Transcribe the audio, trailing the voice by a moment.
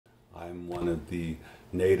I'm one of the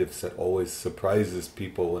natives that always surprises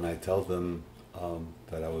people when I tell them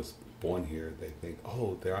that I was born here. They think,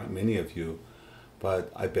 oh, there aren't many of you.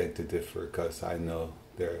 But I beg to differ because I know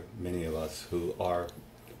there are many of us who are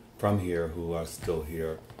from here who are still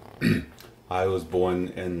here. I was born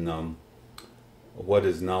in what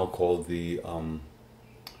is now called the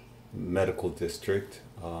Medical District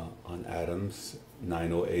on Adams,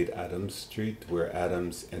 908 Adams Street, where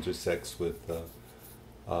Adams intersects with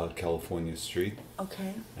California Street.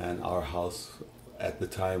 Okay. And our house, at the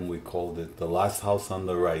time, we called it the last house on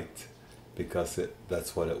the right because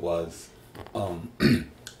that's what it was.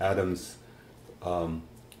 Adams,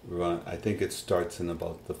 I think it starts in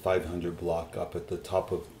about the 500 block up at the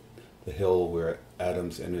top of the hill where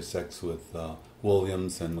Adams intersects with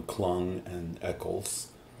Williams and McClung and Eccles,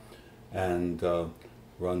 and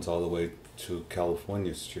runs all the way to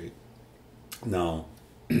California Street. Now,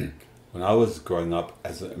 when I was growing up,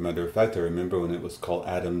 as a matter of fact, I remember when it was called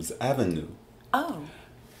Adams Avenue. Oh.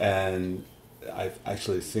 And I've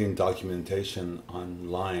actually seen documentation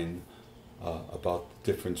online about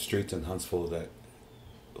different streets in Huntsville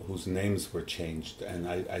whose names were changed, and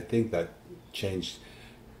I think that change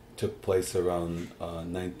took place around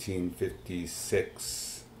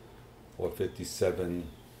 1956 or 57.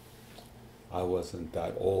 I wasn't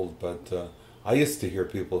that old, but I used to hear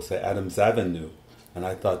people say Adams Avenue, and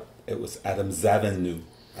I thought it was Adams Avenue.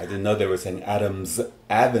 I didn't know they were saying Adams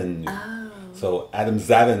Avenue. Oh. So Adams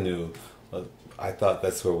Avenue, I thought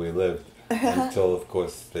that's where we lived. Until, of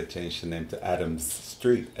course, they changed the name to Adams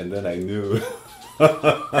Street, and then I knew.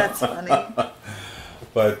 That's funny.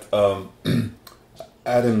 But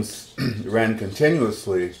Adams ran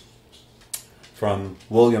continuously from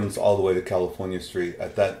Williams all the way to California Street.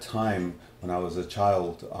 At that time, when I was a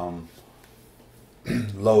child,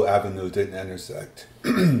 Lowe Avenue didn't intersect.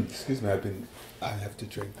 Excuse me, I have to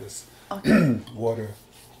drink this water.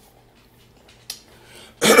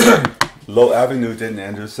 Lowe Avenue didn't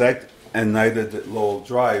intersect, and neither did Lowell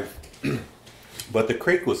Drive, but the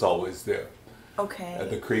creek was always there. Okay. At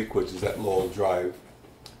the creek, which is at Lowell Drive.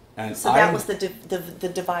 And so that was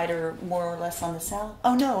the divider more or less on the south?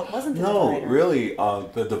 Oh, no, it wasn't the divider. No, really,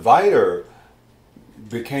 the divider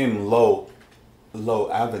became Lowe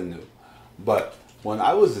Avenue. But when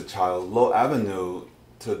I was a child, Lowe Avenue,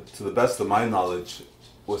 to the best of my knowledge,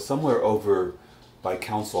 was somewhere over by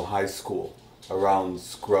Council High School, around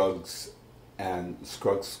Scruggs and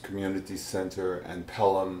Scruggs Community Center and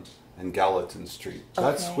Pelham and Gallatin Street.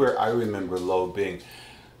 That's Okay. where I remember Lowe being.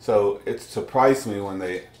 So it surprised me when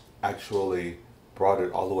they actually brought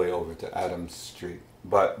it all the way over to Adams Street.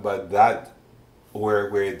 But that,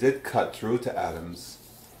 where it did cut through to Adams,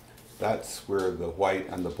 that's where the white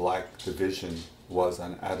and the black division was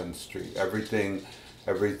on Adams Street. Everything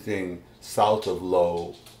south of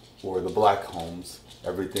Lowe were the black homes.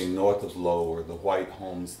 Everything north of Lowe were the white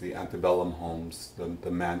homes, the antebellum homes, the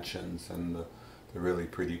mansions, and the really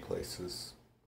pretty places.